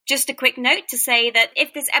Just a quick note to say that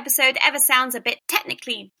if this episode ever sounds a bit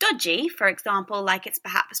technically dodgy, for example, like it's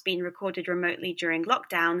perhaps been recorded remotely during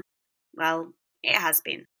lockdown, well, it has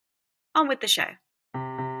been. On with the show.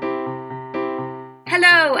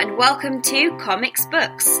 Hello and welcome to Comics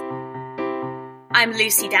Books. I'm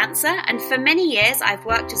Lucy Dancer, and for many years I've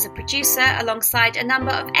worked as a producer alongside a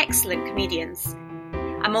number of excellent comedians.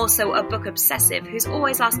 I'm also a book obsessive who's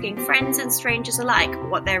always asking friends and strangers alike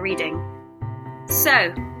what they're reading.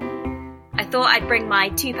 So, I thought I'd bring my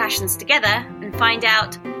two passions together and find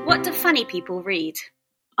out, what do funny people read?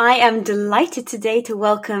 I am delighted today to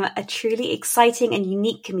welcome a truly exciting and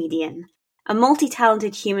unique comedian. A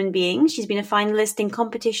multi-talented human being, she's been a finalist in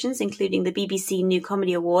competitions including the BBC New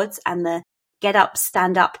Comedy Awards and the Get Up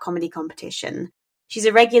Stand Up comedy competition. She's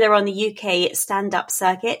a regular on the UK stand-up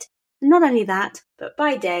circuit. Not only that, but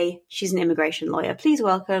by day, she's an immigration lawyer. Please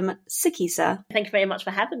welcome Sakisa. Thank you very much for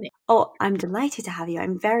having me. Oh, I'm delighted to have you.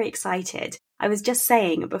 I'm very excited. I was just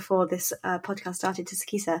saying before this podcast started to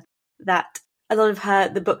Sakisa that a lot of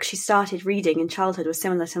the books she started reading in childhood were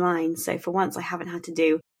similar to mine. So for once, I haven't had to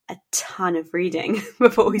do a ton of reading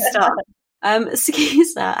before we start.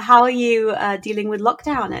 Sakisa, how are you dealing with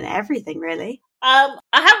lockdown and everything, really? I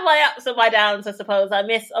have my ups and my downs, I suppose. I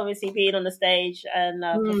miss obviously being on the stage and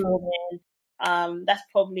performing. That's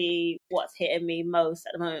probably what's hitting me most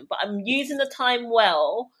at the moment. But I'm using the time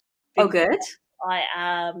well. Oh, good. I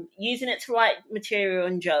am using it to write material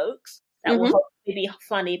and jokes that will hopefully be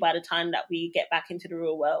funny by the time that we get back into the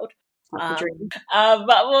real world. That's the dream. But I'm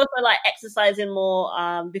also like exercising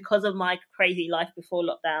more because of my crazy life before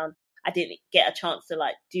lockdown. I didn't get a chance to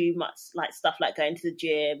like do much like stuff like going to the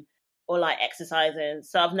gym or like exercising.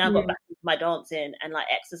 So I've now got back into my dancing and like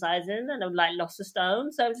exercising, and I've like lost a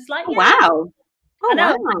stone. So it's just like, wow. I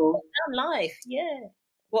know, lockdown life, yeah.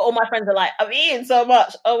 Well, all my friends are like, I'm eating so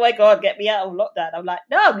much. Oh my God, get me out of lockdown. I'm like,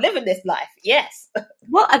 no, I'm living this life. Yes.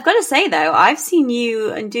 Well, I've got to say though, I've seen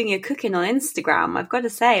you and doing your cooking on Instagram. I've got to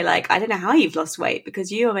say, like, I don't know how you've lost weight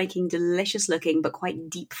because you are making delicious looking but quite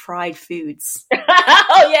deep fried foods.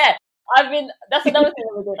 Oh yeah. That's another thing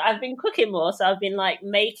I've been doing. I've been cooking more, so I've been like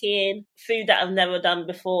making food that I've never done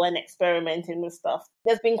before and experimenting with stuff.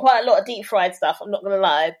 There's been quite a lot of deep fried stuff, I'm not going to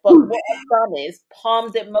lie, but what I've done is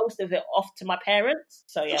palmed most of it off to my parents.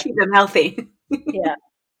 So yeah. Keep them healthy. Yeah.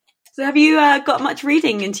 So have you got much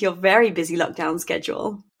reading into your very busy lockdown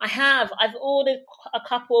schedule? I have. I've ordered a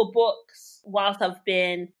couple of books whilst I've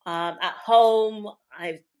been at home.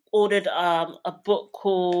 I've ordered a book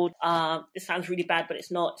called, this sounds really bad, but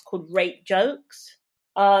it's not. It's called Rape Jokes.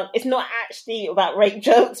 It's not actually about rape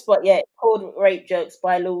jokes, but yeah, it's called Rape Jokes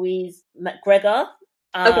by Louise McGregor.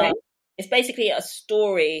 Okay. It's basically a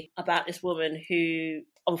story about this woman who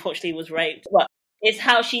unfortunately was raped. But it's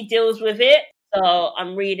how she deals with it. So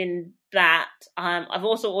I'm reading that. I've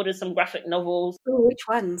also ordered some graphic novels. Ooh, which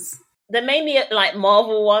ones? They're mainly like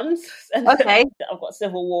Marvel ones. Okay. I've got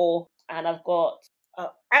Civil War and I've got...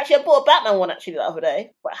 actually, I bought a Batman one actually the other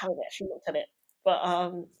day, but I haven't actually looked at it. But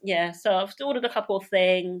yeah, so I've still ordered a couple of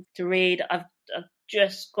things to read. I've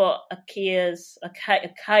just got Akilia's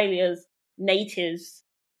Natives,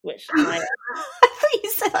 which I thought you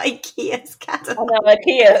said IKEA's catalog. I know,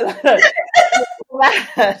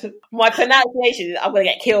 IKEA. My pronunciation, I'm going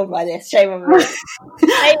to get killed by this. Shame on me.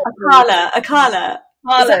 Akala.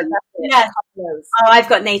 Yes. Oh, I've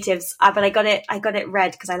got Natives, but I got it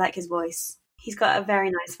read because I like his voice. He's got a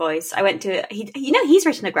very nice voice. I went to he's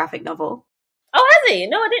written a graphic novel. Oh, has he?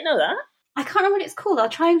 No, I didn't know that. I can't remember what it's called. I'll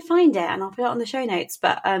try and find it and I'll put it on the show notes.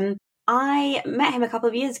 But I met him a couple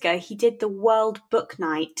of years ago. He did the World Book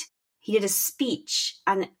Night. He did a speech,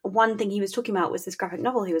 and one thing he was talking about was this graphic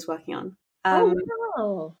novel he was working on.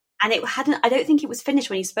 No. And I don't think it was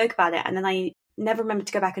finished when he spoke about it, and then I never remembered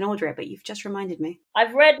to go back and order it, but you've just reminded me.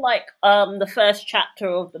 I've read like the first chapter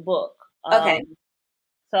of the book. Okay.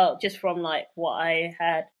 So just from like what I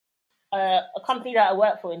had, a company that I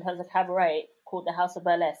work for in terms of cabaret called the House of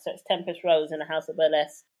Burlesque. So it's Tempest Rose and the House of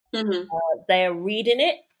Burlesque. Mm-hmm. They're reading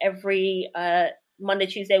it every Monday,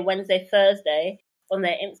 Tuesday, Wednesday, Thursday on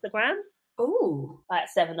their Instagram. Ooh. At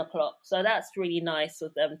 7:00. So that's really nice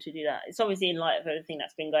of them to do that. It's obviously in light of everything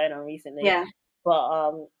that's been going on recently. Yeah.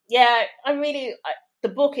 But yeah, the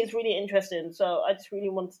book is really interesting. So I just really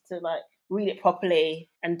wanted to like read it properly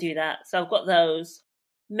and do that. So I've got those.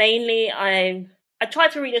 Mainly, I try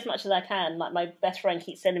to read as much as I can. Like my best friend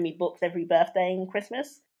keeps sending me books every birthday and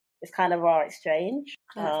Christmas. It's kind of our exchange.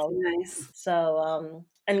 That's nice. So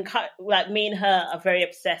and like me and her are very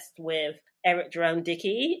obsessed with Eric Jerome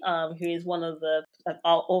Dickey, who is one of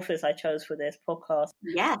our authors I chose for this podcast.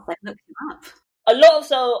 Yes, I looked him up.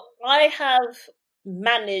 So I have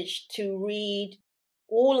managed to read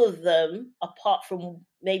all of them apart from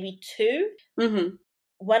maybe two. Mm-hmm.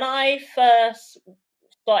 When I first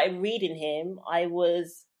started reading him, I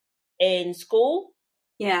was in school.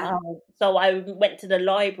 Yeah. So I went to the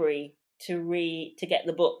library to get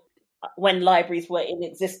the book when libraries were in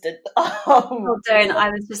existence. Oh, don't. I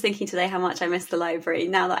was just thinking today how much I miss the library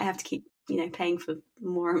now that I have to keep, paying for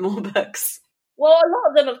more and more books. Well, a lot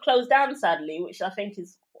of them have closed down, sadly, which I think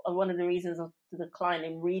is one of the reasons of the decline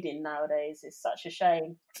in reading nowadays. It's such a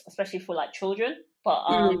shame, especially for like children. But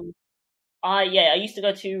I used to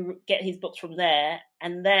go to get his books from there,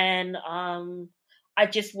 and then I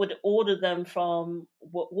just would order them from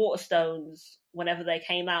Waterstones whenever they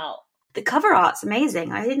came out. The cover art's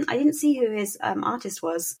amazing. I didn't see who his artist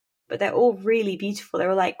was, but they're all really beautiful. They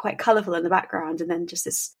were like quite colourful in the background, and then just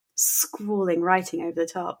this scrawling writing over the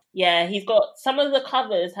top. Yeah, he's got some of the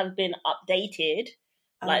covers have been updated,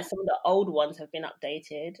 like some of the old ones have been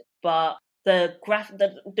updated, but the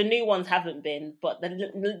new ones haven't been. But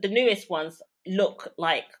the newest ones look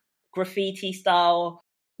like graffiti style.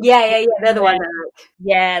 Yeah, they're the ones.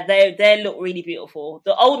 Yeah, they look really beautiful.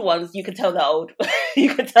 The old ones, you can tell they're old.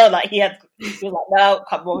 You could tell like he was like, no,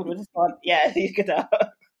 come on with this one. Yeah, you could tell.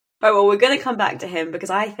 Oh well, we're going to come back to him because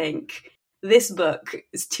I think this book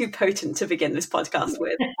is too potent to begin this podcast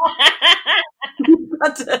with.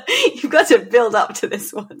 You've got to build up to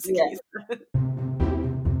this one. Yeah.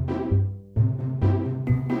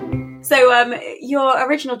 So your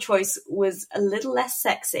original choice was a little less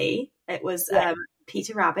sexy. It was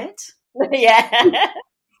Peter Rabbit. Yeah.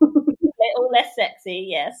 A little less sexy,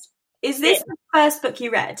 yes. Is this the first book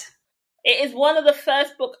you read? It is one of the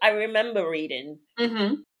first books I remember reading.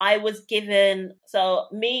 Mm-hmm. I was given, so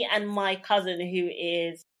me and my cousin, who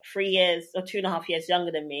is 3 years or 2.5 years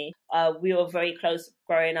younger than me, we were very close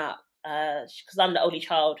growing up because I'm the only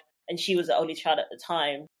child and she was the only child at the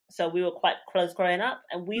time. So we were quite close growing up,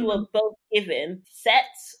 and we were both given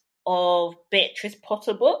sets of Beatrice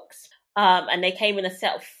Potter books. And they came in a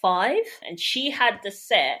set of 5, and she had the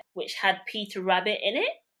set which had Peter Rabbit in it.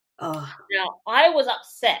 Oh. Now, I was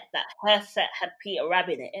upset that her set had Peter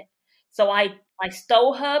Rabbit in it, so I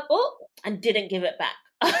stole her book and didn't give it back.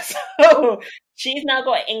 So she's now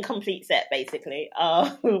got an incomplete set, basically.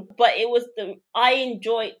 But I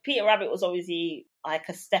enjoyed, Peter Rabbit was obviously like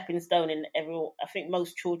a stepping stone in I think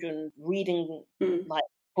most children reading like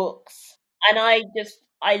books. And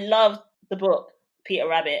I loved the book Peter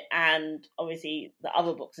Rabbit, and obviously the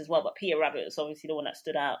other books as well, but Peter Rabbit was obviously the one that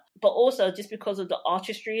stood out. But also just because of the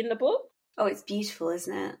artistry in the book. Oh, it's beautiful,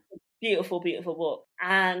 isn't it? Beautiful, beautiful book.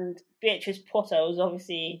 And Beatrice Potter was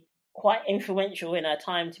obviously quite influential in her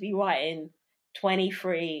time to be writing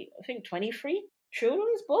 23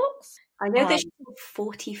 children's books. I know they sold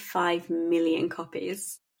 45 million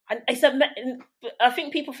copies. And I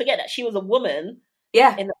think people forget that she was a woman.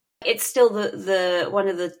 Yeah. It's still the one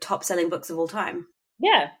of the top selling books of all time.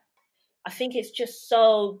 Yeah. I think it's just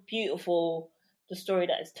so beautiful, the story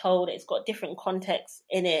that is told. It's got different contexts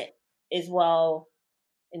in it as well,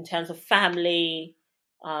 in terms of family,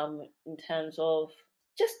 in terms of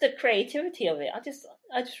just the creativity of it. I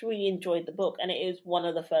just really enjoyed the book, and it is one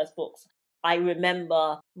of the first books I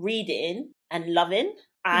remember reading and loving.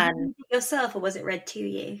 And yourself, or was it read to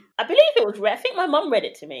you? I believe it was read. I think my mum read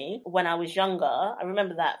it to me when I was younger. I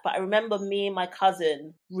remember that. But I remember me and my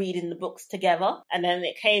cousin reading the books together. And then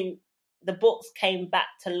the books came back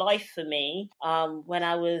to life for me when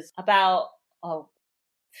I was about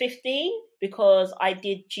 15, because I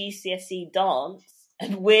did GCSE dance.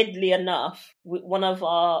 And weirdly enough, one of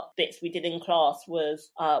our bits we did in class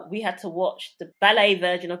was we had to watch the ballet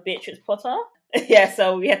version of Beatrice Potter. Yeah,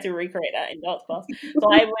 so we had to recreate that in dance class. So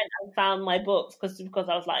I went and found my books because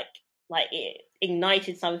I was like it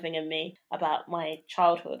ignited something in me about my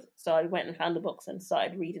childhood. So I went and found the books and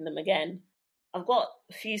started reading them again. I've got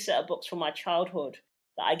a few set of books from my childhood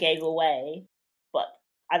that I gave away, but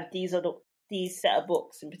these set of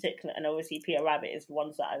books in particular, and obviously Peter Rabbit is the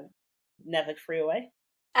ones that I've never threw away.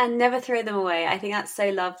 And never throw them away. I think that's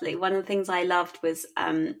so lovely. One of the things I loved was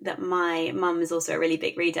that my mum is also a really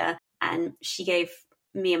big reader, and she gave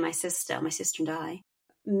me and my sister and I,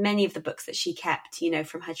 many of the books that she kept,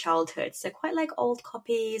 from her childhood. So quite like old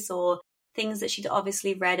copies or things that she'd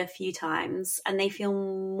obviously read a few times, and they feel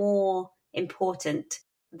more important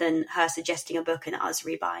than her suggesting a book and us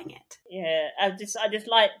rebuying it. Yeah, I just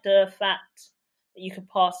like the fact that you could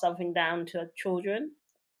pass something down to children.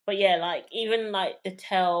 But yeah, like even like the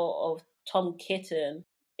tale of Tom Kitten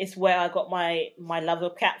is where I got my love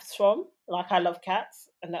of cats from. Like I love cats,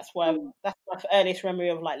 and that's my earliest memory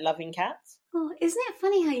of like loving cats. Oh, isn't it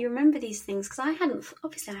funny how you remember these things? Because I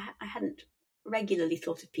hadn't regularly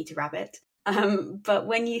thought of Peter Rabbit. But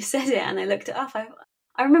when you said it and I looked it up,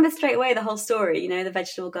 I remember straight away the whole story, the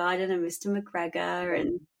vegetable garden and Mr. McGregor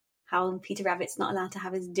and how Peter Rabbit's not allowed to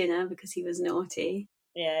have his dinner because he was naughty.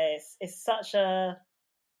 Yeah, it's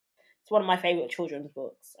one of my favourite children's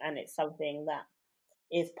books, and it's something that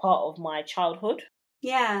is part of my childhood.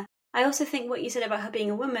 Yeah. I also think what you said about her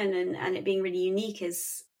being a woman and it being really unique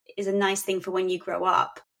is a nice thing for when you grow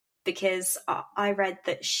up, because I read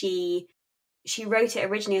that she wrote it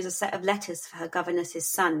originally as a set of letters for her governess's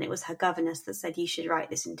son. It was her governess that said, you should write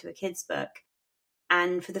this into a kid's book.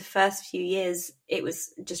 And for the first few years, it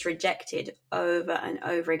was just rejected over and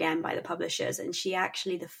over again by the publishers. And she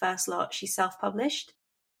actually, the first lot, she self-published.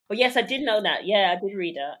 Well, yes, I did know that. Yeah, I did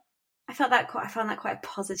read it. I found that quite a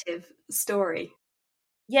positive story.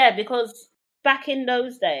 Yeah, because back in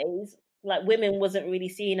those days, like, women wasn't really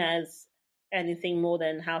seen as anything more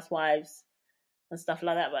than housewives and stuff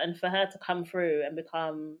like that. And for her to come through and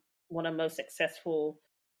become one of the most successful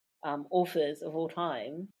authors of all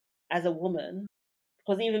time as a woman,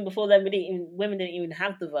 because even before then, women didn't even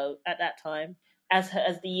have the vote at that time. As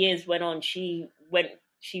the years went on, she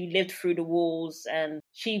lived through the walls, and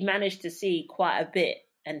she managed to see quite a bit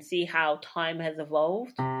and see how time has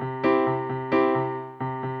evolved.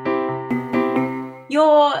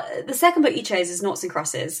 The second book you chose is Noughts and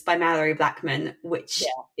Crosses by Mallory Blackman, which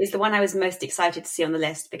is the one I was most excited to see on the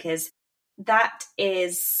list, because that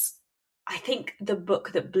is, I think, the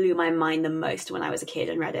book that blew my mind the most when I was a kid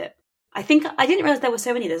and read it. I think I didn't realize there were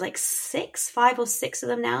so many. There's like 5 or 6 of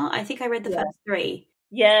them now. I think I read the first 3.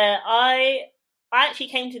 Yeah, I actually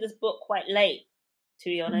came to this book quite late, to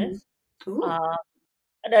be honest. I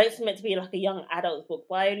know it's meant to be like a young adult book,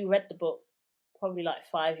 but I only read the book probably like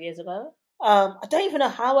 5 years ago. I don't even know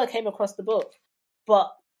how I came across the book,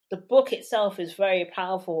 but the book itself is very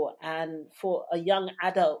powerful, and for a young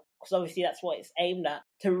adult, because obviously that's what it's aimed at,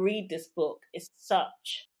 to read this book is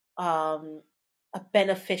such a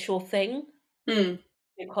beneficial thing,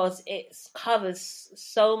 because it covers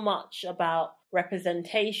so much about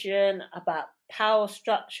representation, about power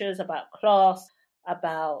structures, about class,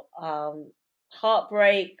 about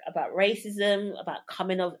heartbreak, about racism, about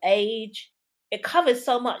coming of age. It covers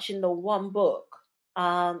so much in the one book,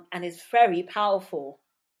 and it's very powerful.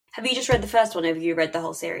 Have you just read the first one, or have you read the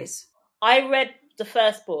whole series? I read the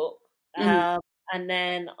first book, and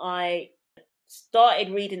then I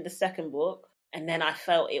started reading the second book, and then I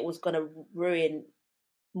felt it was going to ruin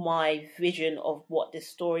my vision of what this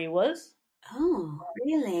story was. Oh,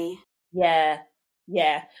 really? Yeah.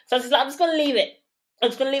 So I'm just going to leave it.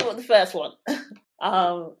 I'm just going to leave it with the first one,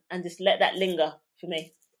 and just let that linger for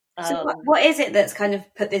me. So what is it that's kind of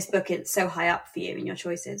put this book so high up for you in your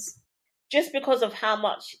choices? Just because of how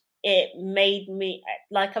much it made me,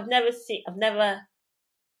 like, I've never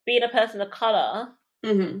been a person of colour,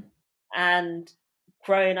 and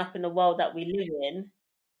growing up in the world that we live in,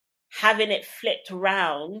 having it flipped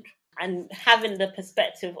around and having the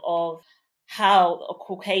perspective of how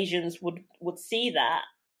Caucasians would see that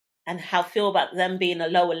and how feel about them being a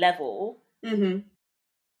lower level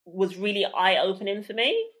was really eye-opening for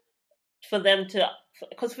me. For them to,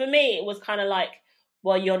 because for me it was kind of like,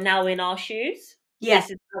 well, you're now in our shoes. Yeah.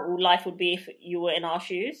 This is what life would be if you were in our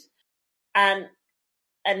shoes. And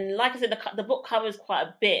like I said, the book covers quite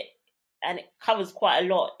a bit, and it covers quite a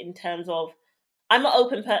lot in terms of, I'm an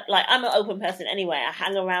open person anyway. I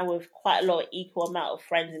hang around with quite a lot of equal amount of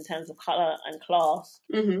friends in terms of colour and class.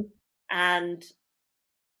 And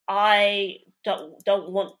I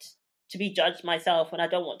don't want to be judged myself, and I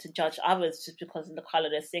don't want to judge others just because of the colour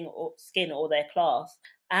of their skin or their class.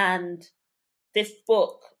 And this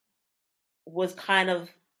book was kind of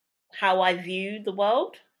how I viewed the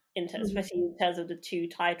world, especially in terms of the 2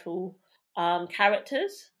 title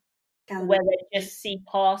characters, where they just see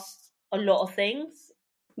past a lot of things,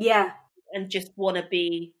 and just want to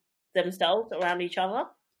be themselves around each other.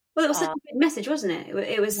 Well, it was such a good message, wasn't it?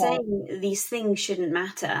 It was saying these things shouldn't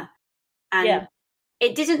matter, and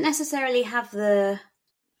it didn't necessarily have the.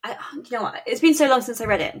 You know what? It's been so long since I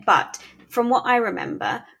read it, but from what I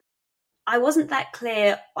remember, I wasn't that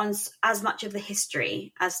clear on as much of the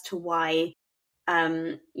history as to why,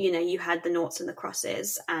 you had the noughts and the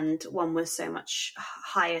crosses, and one was so much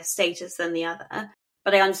higher status than the other.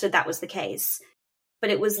 But I understood that was the case. But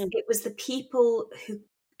it was the people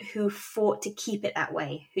who fought to keep it that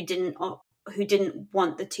way, who didn't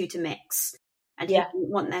want the two to mix, and who didn't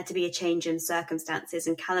want there to be a change in circumstances.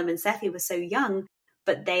 And Callum and Seffi were so young,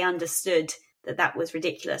 but they understood that was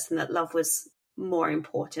ridiculous, and that love was more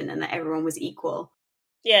important, and that everyone was equal.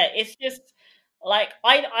 Yeah, it's just like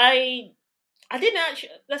I I didn't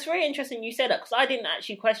actually. That's very interesting you said that, because I didn't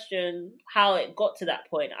actually question how it got to that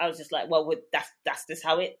point. I was just like, well, that's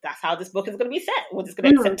how this book is going to be set. We're just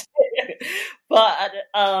going to accept it. But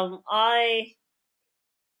I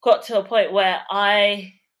got to a point where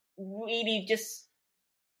I really just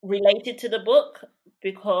related to the book,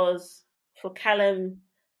 because for Callum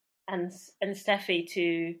and Steffi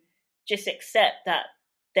to just accept that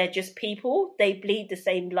they're just people, they bleed the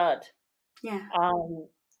same blood. Yeah.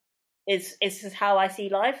 Is how I see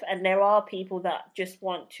life, and there are people that just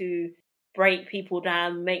want to break people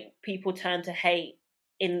down, make people turn to hate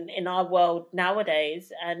in our world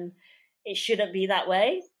nowadays, and it shouldn't be that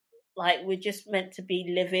way. Like, we're just meant to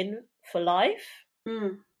be living for life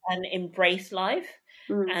and embrace life,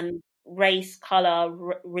 and race,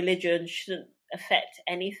 color, religion shouldn't affect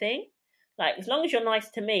anything. Like, as long as you're nice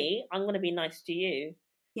to me, I'm going to be nice to you.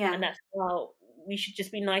 Yeah. And that's how we should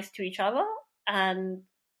just be nice to each other. And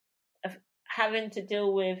having to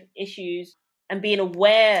deal with issues and being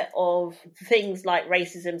aware of things like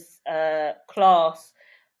racism, class,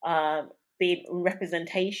 being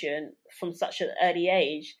representation from such an early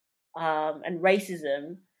age, and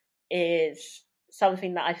racism is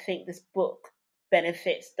something that I think this book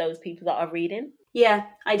benefits those people that are reading. Yeah,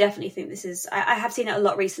 I definitely think this is... I have seen it a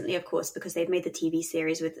lot recently, of course, because they've made the TV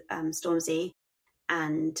series with Stormzy,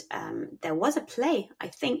 and there was a play, I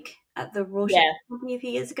think, at the Royal Shakespeare Company a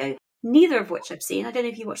few years ago, neither of which I've seen. I don't know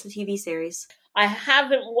if you watched the TV series. I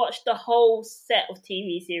haven't watched the whole set of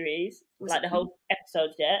TV series, the whole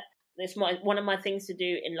episodes yet. It's one of my things to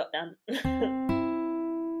do in lockdown.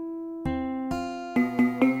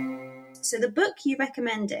 So the book you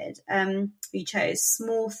recommended, you chose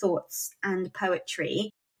Small Thoughts and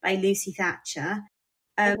Poetry by Lucy Thatcher.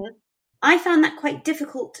 I found that quite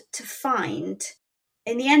difficult to find.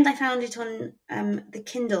 In the end, I found it on the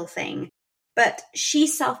Kindle thing, but she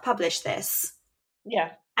self-published this.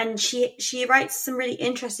 Yeah. And she writes some really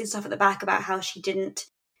interesting stuff at the back about how she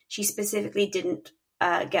specifically didn't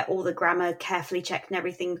get all the grammar carefully checked and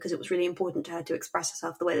everything, because it was really important to her to express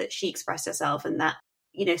herself the way that she expressed herself, and that,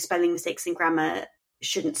 you know, spelling mistakes and grammar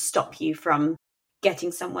shouldn't stop you from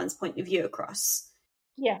getting someone's point of view across.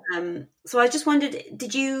 Yeah. So I just wondered,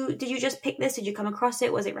 did you just pick this? Did you come across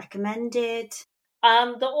it? Was it recommended?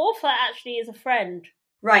 The author actually is a friend.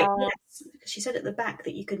 Right. Yes. She said at the back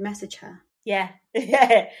that you could message her. Yeah.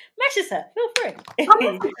 Message her. Feel free.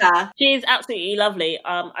 She's absolutely lovely.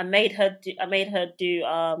 I made her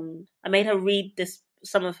read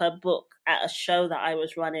some of her book at a show that I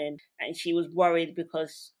was running, and she was worried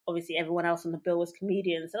because obviously everyone else on the bill was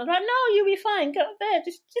comedians. And I was like, no, you'll be fine. Go up there.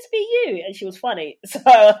 Just be you. And she was funny. So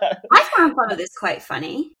I found some of this quite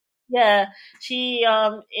funny. Yeah, she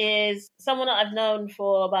is someone that I've known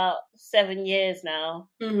for about 7 years now.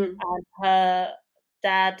 And her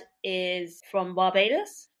dad is from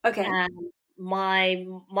Barbados. Okay. And my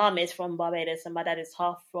mum is from Barbados, and my dad is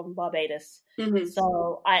half from Barbados.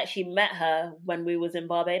 So I actually met her when we was in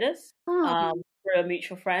Barbados through a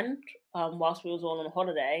mutual friend whilst we was all on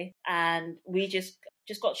holiday, and we just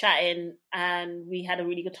got chatting, and we had a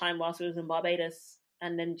really good time whilst we was in Barbados,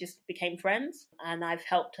 and then just became friends. And I've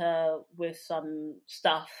helped her with some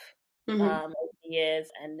stuff over the years,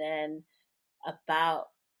 and then about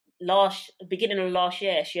beginning of last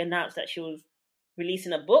year, she announced that she was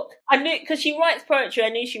releasing a book. I knew, because she writes poetry, I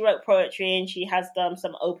knew she wrote poetry, and she has done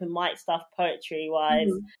some open mic stuff poetry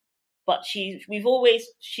wise. But she's always,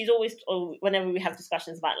 whenever we have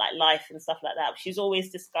discussions about like life and stuff like that, she's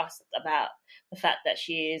always discussed about the fact that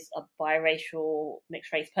she is a biracial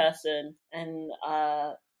mixed race person, and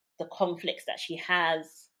the conflicts that she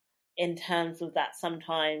has in terms of that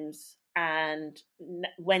sometimes. And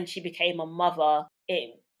when she became a mother,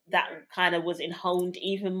 that kind of was honed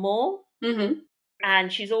even more.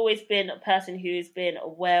 And she's always been a person who's been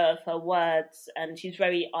aware of her words, and she's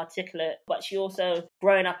very articulate. But she also,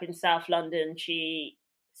 growing up in South London, she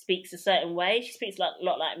speaks a certain way. She speaks a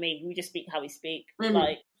lot like me. We just speak how we speak.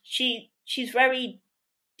 Like she's very.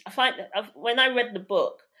 I find that when I read the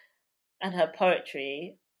book and her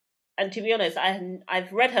poetry, and to be honest,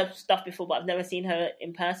 I've read her stuff before, but I've never seen her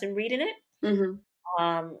in person reading it.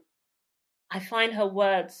 I find her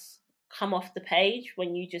words come off the page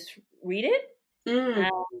when you just read it.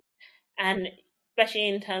 And especially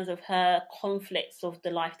in terms of her conflicts of the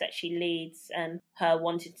life that she leads, and her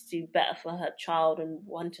wanting to do better for her child, and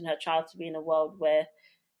wanting her child to be in a world where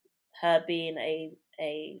her being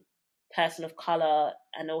a person of colour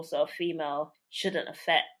and also a female shouldn't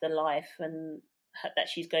affect the life that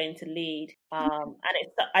she's going to lead. And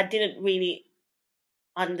I didn't really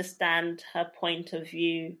understand her point of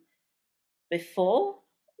view before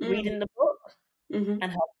reading the book,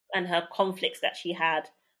 and and her conflicts that she had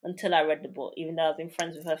until I read the book, even though I've been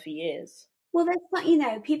friends with her for years. Well, there's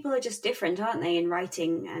not, people are just different, aren't they, in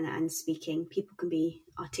writing and speaking. People can be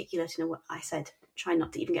articulate in what I said, try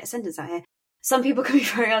not to even get a sentence out here. Some people can be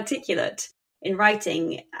very articulate in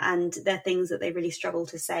writing, and there are things that they really struggle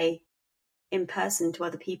to say in person to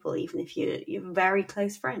other people, even if you're very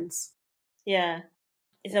close friends. Yeah,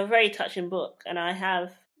 it's a very touching book, and I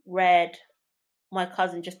have read, my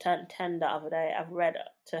cousin just turned 10 the other day, I've read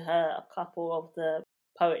to her a couple of the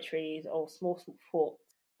poetries or small thoughts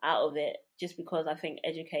out of it, just because I think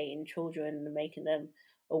educating children and making them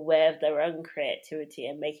aware of their own creativity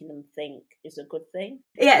and making them think is a good thing.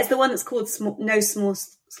 Yeah, it's the one that's called No Small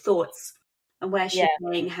Thoughts, and where she's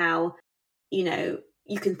saying how,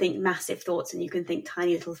 you can think massive thoughts and you can think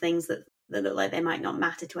tiny little things that look like they might not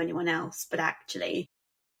matter to anyone else, but actually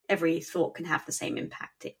every thought can have the same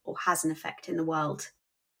impact or has an effect in the world.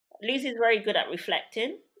 Lucy's very good at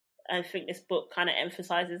reflecting. I think this book kind of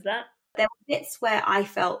emphasises that. There were bits where I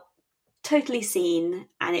felt totally seen,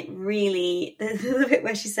 and it really, the bit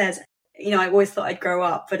where she says, I always thought I'd grow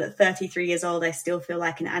up, but at 33 years old, I still feel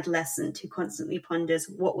like an adolescent who constantly ponders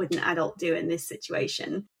what would an adult do in this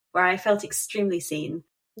situation, where I felt extremely seen.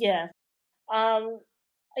 Yeah.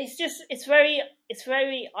 It's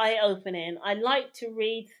very eye-opening. I like to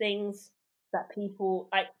read things that people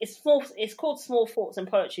like. It's called Small Thoughts in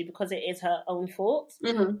Poetry because it is her own thoughts,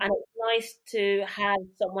 mm-hmm. and it's nice to have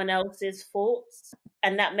someone else's thoughts,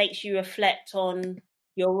 and that makes you reflect on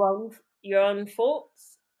your own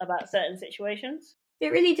thoughts about certain situations.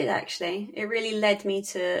 It really did, actually. It really led me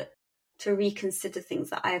to reconsider things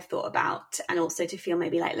that I have thought about, and also to feel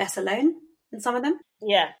maybe like less alone in some of them.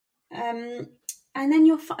 Yeah. And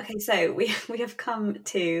then okay. So we have come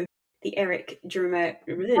to the Eric Jerome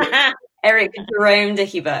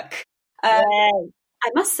Dickey book. I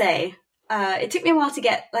must say, it took me a while to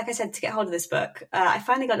get hold of this book. I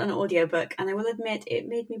finally got an audiobook, and I will admit it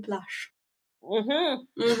made me blush.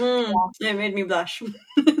 Mm-hmm. Mm-hmm. Yeah. It made me blush.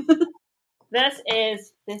 This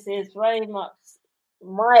is very much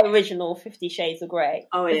my original 50 Shades of Grey.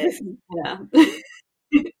 Oh, it is. Yeah.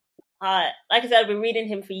 Like I said, I've been reading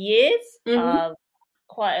him for years. Mm-hmm.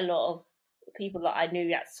 Quite a lot of people that I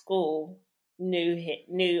knew at school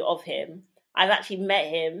knew of him. I've actually met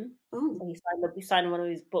him. Oh. He signed one of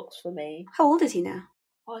his books for me. How old is he now?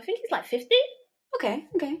 Oh, I think he's like 50. Okay.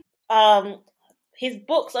 His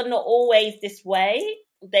books are not always this way.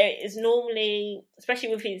 There is normally, especially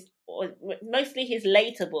with mostly his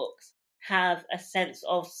later books, have a sense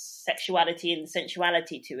of sexuality and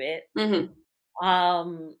sensuality to it. Mm-hmm.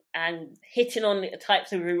 And hitting on the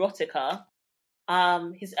types of erotica.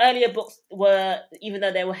 His earlier books were, even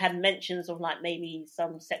though they had mentions of like maybe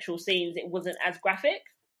some sexual scenes, it wasn't as graphic.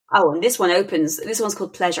 Oh, and this one's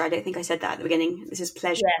called Pleasure. I don't think I said that at the beginning. This is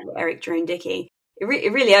Pleasure, yeah. Eric Jerome Dickey. It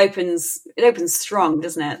really opens strong,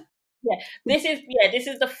 doesn't it? Yeah, this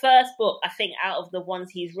is the first book, I think, out of the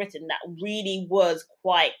ones he's written that really was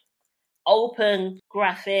quite open,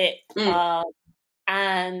 graphic,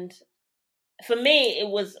 and for me, it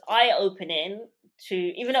was eye-opening to,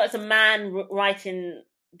 even though it's a man writing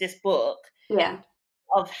this book,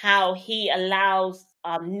 of how he allows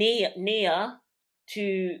Nia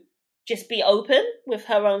to just be open with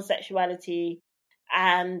her own sexuality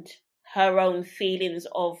and her own feelings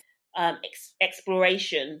of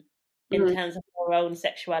exploration in terms of her own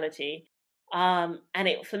sexuality. And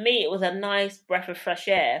for me, it was a nice breath of fresh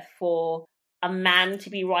air for a man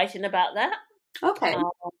to be writing about that. Okay.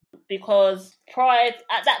 Because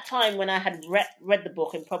at that time when I had read the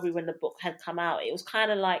book, and probably when the book had come out, it was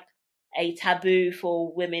kind of like a taboo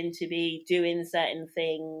for women to be doing certain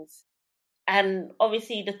things. And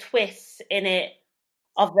obviously the twists in it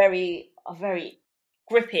are very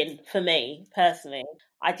gripping for me personally.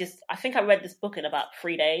 I think I read this book in about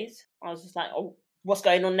 3 days. I was just like, oh, what's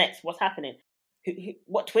going on next? What's happening?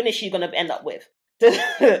 What twin is she going to end up with?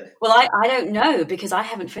 Well, I don't know, because I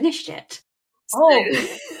haven't finished it.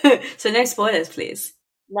 So no spoilers, please.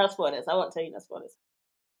 No spoilers. I won't tell you no spoilers.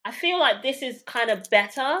 I feel like this is kind of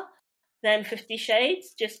better than 50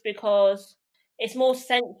 Shades, just because it's more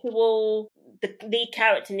sensual. The lead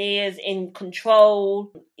character Nia is in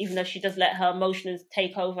control, even though she does let her emotions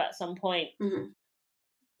take over at some point. Mm-hmm.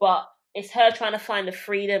 But it's her trying to find the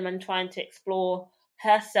freedom and trying to explore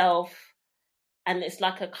herself, and it's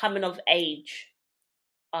like a coming of age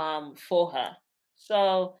for her.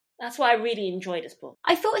 So that's why I really enjoyed this book.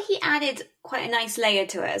 I thought he added quite a nice layer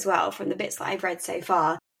to it as well, from the bits that I've read so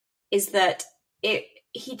far, is that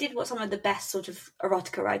he did what some of the best sort of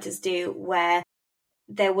erotica writers do, where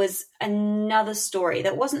there was another story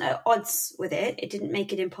that wasn't at odds with it. It didn't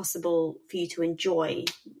make it impossible for you to enjoy,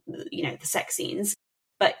 the sex scenes.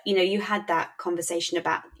 But, you had that conversation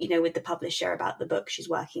about, with the publisher about the book she's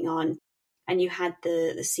working on. And you had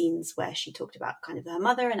the scenes where she talked about kind of her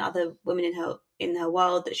mother and other women in her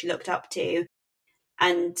world that she looked up to.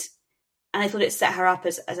 And I thought it set her up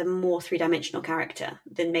as a more three-dimensional character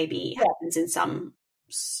than maybe happens in some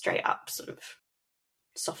straight up sort of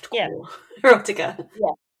softcore erotica.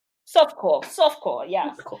 Yeah. Softcore,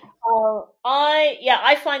 yeah.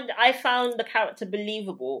 I found the character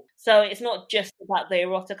believable. So it's not just about the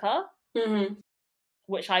erotica,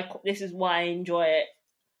 which this is why I enjoy it.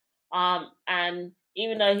 And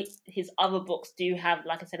even though his other books do have,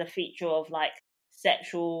 like I said, a feature of like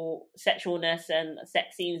sexualness and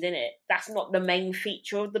sex scenes in it, that's not the main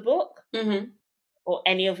feature of the book or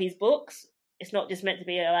any of his books. It's not just meant to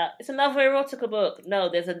be about, it's another erotica book. No,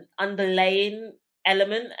 there's an underlying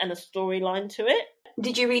element and a storyline to it.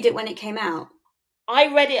 Did you read it when it came out?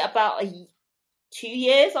 I read it about 2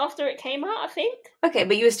 years after it came out, I think. Okay,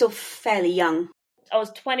 but you were still fairly young. I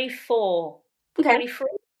was 24. Okay.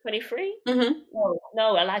 23? Mm-hmm.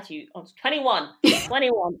 No, I lied to you. I was 21.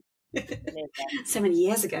 21. So many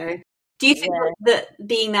years ago. Do you think that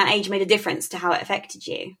being that age made a difference to how it affected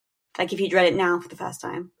you? Like if you'd read it now for the first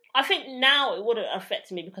time? I think now it wouldn't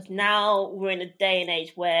affect me because now we're in a day and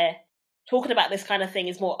age where talking about this kind of thing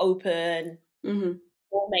is more open,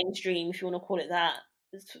 more mainstream, if you want to call it that.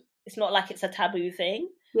 It's not like it's a taboo thing.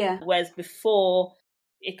 Yeah. Whereas before,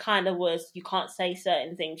 it kind of was, you can't say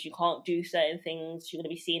certain things, you can't do certain things, you're going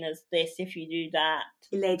to be seen as this if you do that.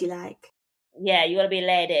 You're ladylike. Yeah, you got to be a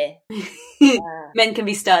lady. Men can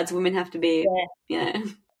be studs, women have to be. Yeah.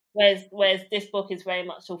 Whereas this book is very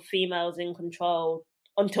much so females in control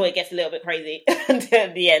until it gets a little bit crazy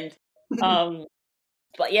at the end.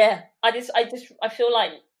 But yeah, I feel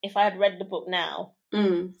like if I had read the book now,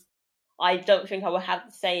 I don't think it would have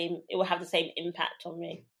the same impact on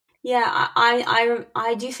me. Yeah,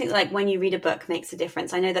 I do think like when you read a book makes a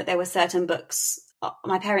difference. I know that there were certain books,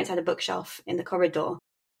 my parents had a bookshelf in the corridor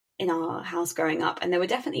in our house growing up, and there were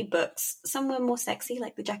definitely books, some were more sexy,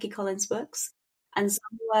 like the Jackie Collins books, and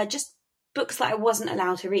some were just books that I wasn't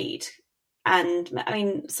allowed to read. And I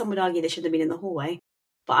mean, some would argue they should have been in the hallway.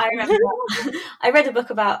 But I remember I read a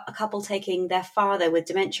book about a couple taking their father with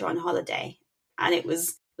dementia on holiday, and it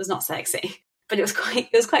was not sexy, but it was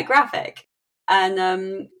quite graphic.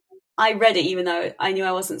 And I read it even though I knew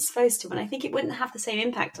I wasn't supposed to, and I think it wouldn't have the same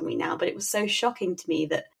impact on me now, but it was so shocking to me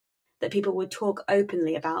that people would talk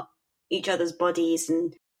openly about each other's bodies,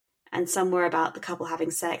 and some were about the couple having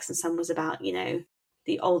sex, and some was about,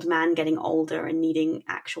 the old man getting older and needing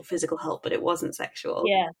actual physical help, but it wasn't sexual.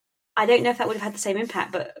 Yeah. I don't know if that would have had the same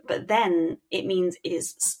impact, but then it means it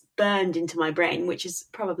is burned into my brain, which is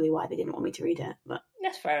probably why they didn't want me to read it. But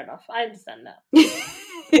that's fair enough. I understand that.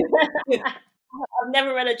 I've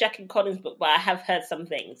never read a Jackie Collins book, but I have heard some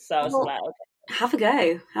things. So I was like,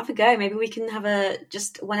 okay. Have a go. Maybe we can have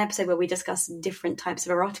just one episode where we discuss different types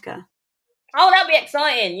of erotica. Oh, that'd be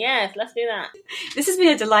exciting. Yes, let's do that. This has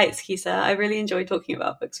been a delight, Kisa. I really enjoyed talking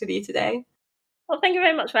about books with you today. Well, thank you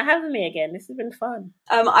very much for having me again. This has been fun.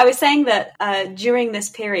 I was saying that during this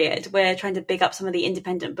period, we're trying to big up some of the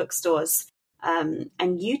independent bookstores. And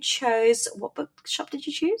you chose, what bookshop did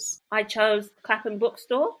you choose? I chose Clapham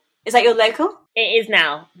Bookstore. Is that your local? It is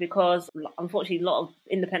now, because unfortunately a lot of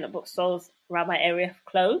independent bookstores around my area have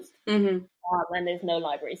closed. And there's no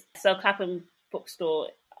libraries. So Clapham Bookstore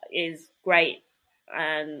is great,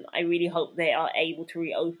 and I really hope they are able to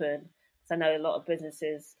reopen. I know a lot of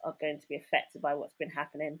businesses are going to be affected by what's been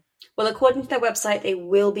happening. Well, according to their website, they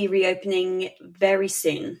will be reopening very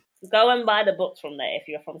soon. Go and buy the books from there if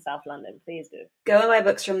you're from South London. Please do. Go and buy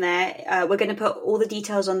books from there. We're going to put all the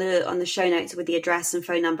details on the show notes with the address and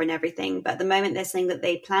phone number and everything. But at the moment, they're saying that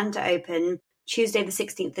they plan to open Tuesday the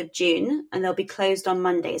 16th of June, and they'll be closed on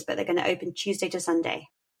Mondays, but they're going to open Tuesday to Sunday.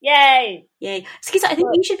 Yay! Excuse me, I think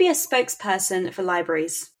you should be a spokesperson for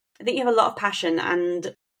libraries. I think you have a lot of passion,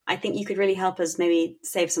 and I think you could really help us maybe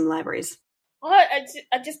save some libraries. I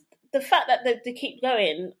just the fact that they keep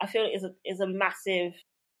going, I feel is a massive.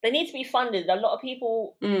 They need to be funded. A lot of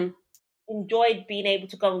people enjoyed being able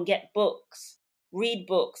to go and get books, read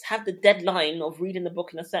books, have the deadline of reading the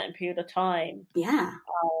book in a certain period of time. Yeah.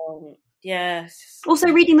 Yes.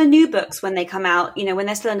 Also reading the new books when they come out, when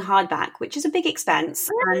they're still in hardback, which is a big expense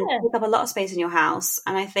and take up a lot of space in your house.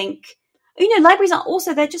 And I think, libraries are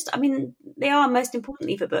also, they are most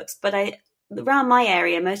importantly for books, but around my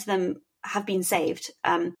area, most of them have been saved,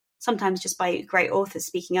 sometimes just by great authors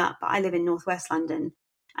speaking up. But I live in Northwest London,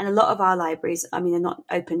 and a lot of our libraries, they're not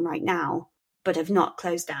open right now, but have not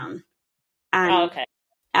closed down. And, okay.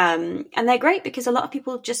 And they're great because a lot of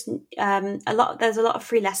people just, there's a lot of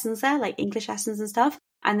free lessons there, like English lessons and stuff.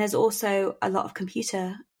 And there's also a lot of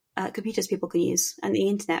computers people can use and the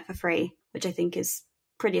internet for free, which I think is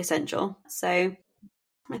pretty essential. So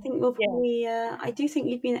I think we'll probably, I do think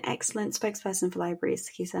you'd be an excellent spokesperson for libraries,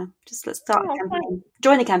 Kisa. Just let's start a campaign. Fine.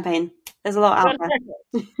 Join a campaign. There's a lot out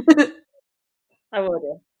there. I will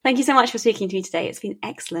do. Thank you so much for speaking to me today. It's been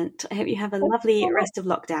excellent. I hope you have a lovely rest of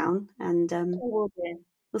lockdown, and we'll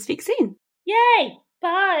speak soon. Yay!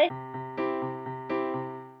 Bye!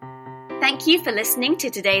 Thank you for listening to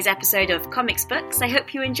today's episode of Comics Books. I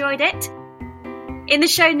hope you enjoyed it. In the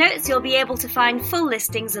show notes, you'll be able to find full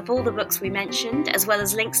listings of all the books we mentioned, as well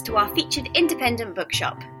as links to our featured independent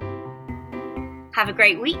bookshop. Have a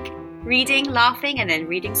great week, reading, laughing, and then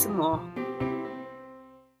reading some more.